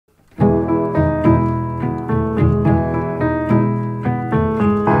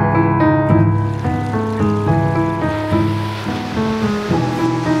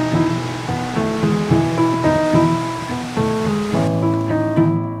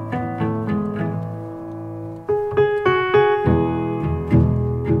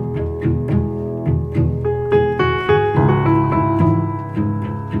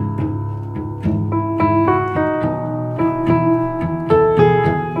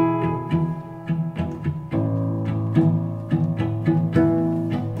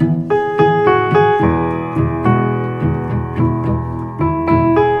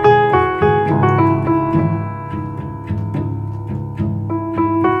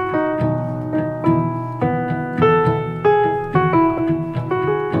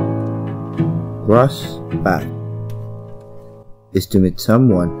cross path is to meet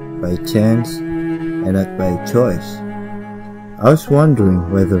someone by chance and not by choice. I was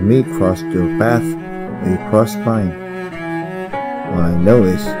wondering whether me crossed your path or you crossed mine. All I know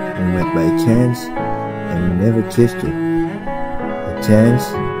is we met by chance and we never kissed you. A chance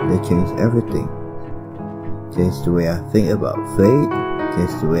that changed everything. Changed the way I think about fate,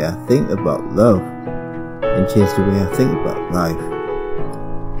 changed the way I think about love, and changed the way I think about life.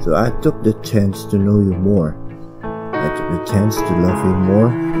 So I took the chance to know you more. I took the chance to love you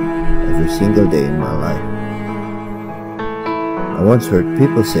more every single day in my life. I once heard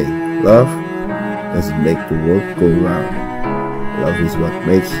people say, love doesn't make the world go round. Love is what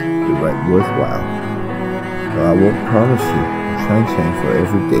makes the ride worthwhile. So I won't promise you sunshine for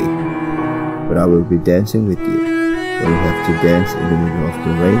every day, but I will be dancing with you when you have to dance in the middle of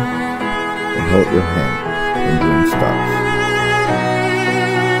the rain and hold your hand when the rain stops.